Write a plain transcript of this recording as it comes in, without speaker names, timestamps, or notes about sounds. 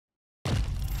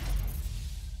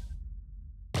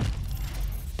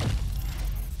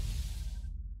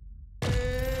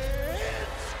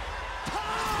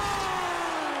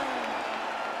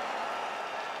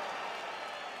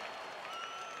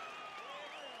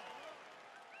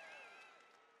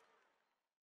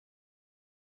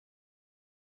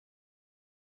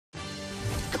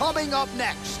Coming up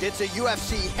next, it's a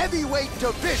UFC heavyweight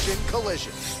division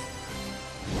collision.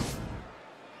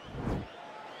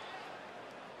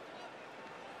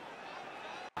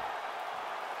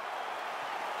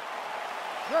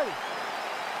 Ready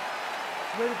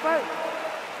to fight.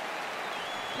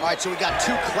 All right, so we got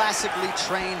two classically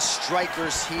trained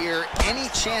strikers here. Any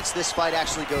chance this fight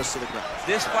actually goes to the ground?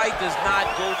 This fight does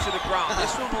not go to the ground.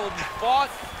 This one will be fought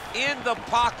in the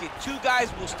pocket. Two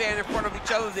guys will stand in front of each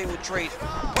other. They will trade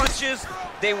punches.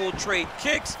 They will trade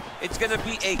kicks. It's going to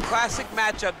be a classic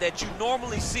matchup that you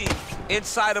normally see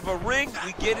inside of a ring.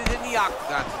 We get it in the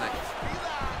octagon tonight.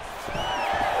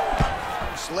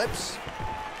 Slips.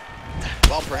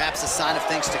 Well, perhaps a sign of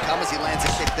things to come as he lands a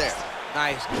kick there.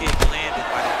 Nice kick landed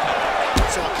by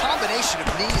the So a combination of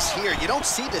knees here. You don't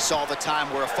see this all the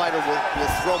time where a fighter will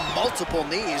throw multiple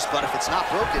knees, but if it's not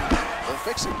broken, they'll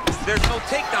fix it. There's no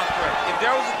takedown threat. If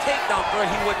there was a takedown threat,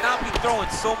 he would not be throwing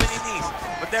so many knees.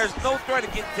 But there's no threat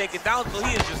of getting taken down, so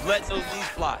he is just letting those knees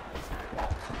fly.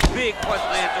 Big punch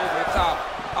lands over the top.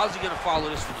 How's he gonna follow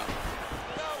this one up?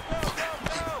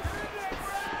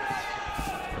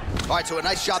 All right, so a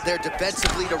nice job there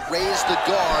defensively to raise the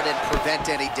guard and prevent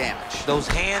any damage. Those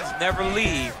hands never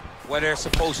leave where they're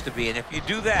supposed to be, and if you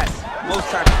do that, most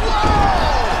times... Whoa!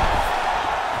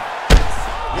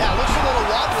 Yeah, looks a little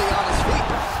wobbly on his feet.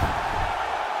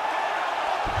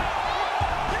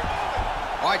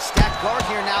 All right, stacked guard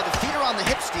here now. The feet are on the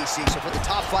hips, DC, so for the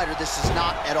top fighter, this is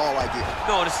not at all ideal.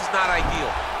 No, this is not ideal,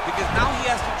 because now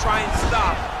he has to try and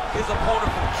stop his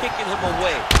opponent from kicking him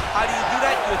away. How do you do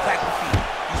that? You attack the feet.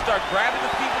 You start grabbing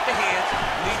the feet with the hands,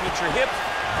 lead with your hips,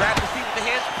 grab the feet with the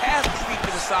hands, pass the feet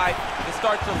to the side, and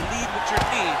start to lead with your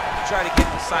knee to try to get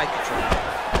the side control.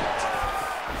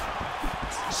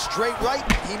 Straight right,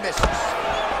 he misses.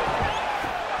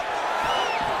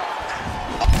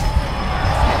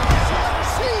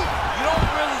 You don't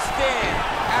really stand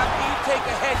after you take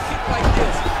a head kick like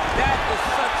this. That is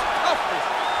such toughness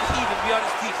to even be on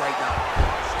his feet right now.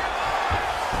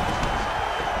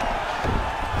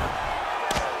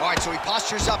 All right, so he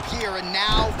postures up here and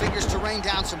now figures to rain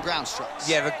down some ground strikes.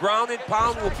 Yeah, the ground and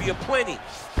pound will be aplenty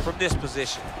from this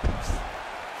position.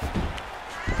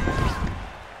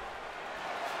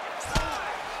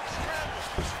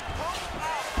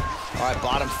 All right,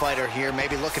 bottom fighter here,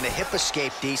 maybe looking to hip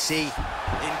escape, DC.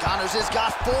 Ngannou's has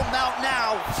got full mount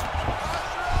now.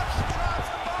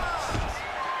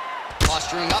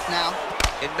 Posturing up now.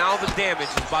 And now the damage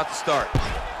is about to start.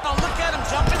 Oh, look at him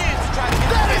jumping in to try to get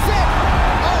that is it!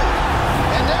 Oh,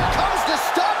 and there comes the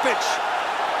stoppage.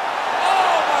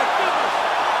 Oh, my goodness!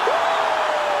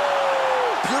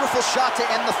 Beautiful shot to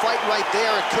end the fight right there.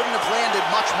 It couldn't have landed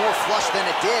much more flush than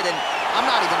it did, and I'm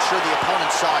not even sure the opponent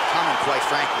saw it coming, quite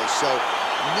frankly. So,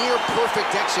 near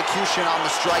perfect execution on the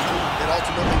strike that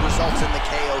ultimately results in the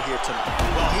KO here tonight.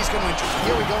 Well, he's going to enjoy.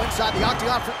 Here we go inside the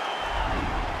octagon.